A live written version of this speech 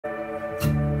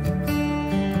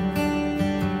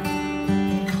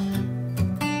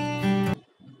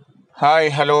Hi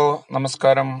hello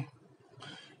നമസ്കാരം.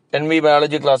 NV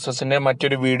biology ക്ലാസ്സസിന്റെ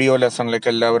മറ്റൊരു video ലെസണിലേക്ക്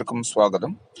എല്ലാവർക്കും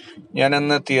സ്വാഗതം. ഞാൻ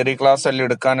ഇന്ന് തിയറി ക്ലാസ് എല്ലാം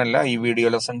എടുക്കാനല്ല ഈ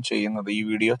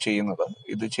വീഡിയോ ചെയ്യുന്നത്.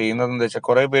 ഇത് ചെയ്യുന്നത് എന്താ വെച്ചാൽ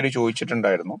കുറെ പേര്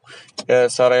ചോദിച്ചിട്ടുണ്ടായിരുന്നു,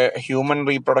 സാറേ human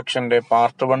റീപ്രൊഡക്ഷന്റെ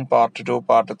part 1, part 2,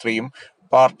 part 3യും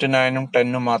part 9ഉം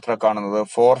 10ഉം മാത്രം കാണുന്നത്,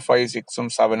 4, 5, 6ഉം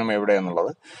 7ഉം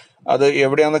എവിടെയാന്നുള്ളത്. അത്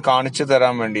എവിടെയാന്ന് കാണിച്ചു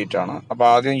തരാൻ വേണ്ടിയിട്ടാണ്. അപ്പൊ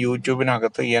ആദ്യം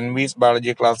യൂട്യൂബിനകത്ത് NV's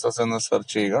ബയോളജി ക്ലാസ്സസ് എന്ന്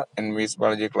സെർച്ച് ചെയ്യുക. NV's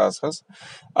ബയോളജി ക്ലാസ്സസ്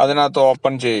അതിനകത്ത്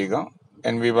ഓപ്പൺ ചെയ്യുക.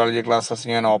 NV ബയോളജി ക്ലാസ്സസ്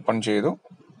ഞാൻ ഓപ്പൺ ചെയ്തു.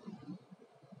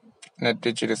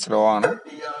 നെറ്റ് ഇച്ചിരി സ്ലോ ആണ്.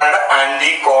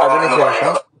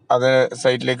 അതിനുശേഷം അത്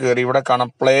സൈറ്റിലേക്ക് കയറി ഇവിടെ കാണാം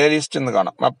പ്ലേലിസ്റ്റ് എന്ന്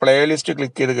കാണാം. ആ പ്ലേലിസ്റ്റ്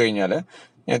ക്ലിക്ക് ചെയ്ത് കഴിഞ്ഞാൽ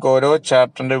നിങ്ങൾക്ക് ഓരോ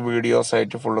ചാപ്റ്ററിന്റെ വീഡിയോസ്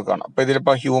ആയിട്ട് ഫുള്ള് കാണാം. അപ്പൊ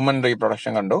ഇതിലിപ്പോ ഹ്യൂമൻ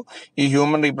റീപ്രൊഡക്ഷൻ കണ്ടു. ഈ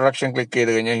ഹ്യൂമൻ റീപ്രൊഡക്ഷൻ ക്ലിക്ക്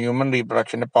ചെയ്ത് കഴിഞ്ഞാൽ ഹ്യൂമൻ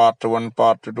റീപ്രൊഡക്ഷന്റെ പാർട്ട് 1,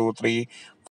 പാർട്ട് 2, 3,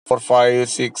 4, 5,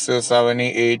 6, 7,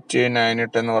 8, 9,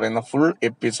 10 എന്ന് പറയുന്ന ഫുൾ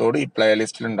എപ്പിസോഡ് ഈ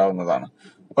പ്ലേലിസ്റ്റിൽ ഉണ്ടാവുന്നതാണ്.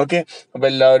 ഓക്കെ, അപ്പൊ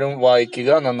എല്ലാവരും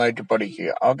വായിക്കുക, നന്നായിട്ട് പഠിക്കുക.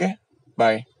 Okay,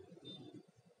 by.